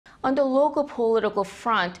On the local political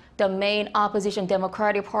front, the main opposition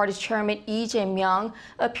Democratic Party's chairman Lee Jae-Myung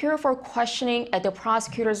appeared for questioning at the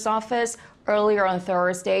prosecutor's office earlier on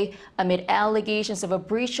Thursday amid allegations of a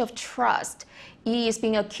breach of trust. Lee is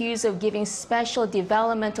being accused of giving special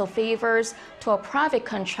developmental favors to a private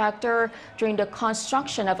contractor during the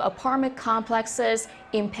construction of apartment complexes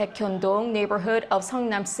in Baekhyeon-dong neighborhood of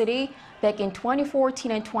Seongnam City back in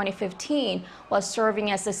 2014 and 2015 while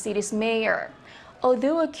serving as the city's mayor.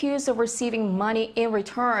 Although accused of receiving money in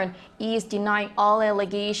return, Lee is denying all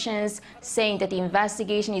allegations, saying that the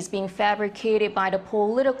investigation is being fabricated by the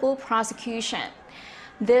political prosecution.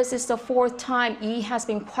 This is the fourth time Lee has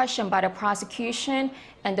been questioned by the prosecution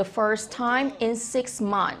and the first time in 6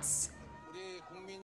 months.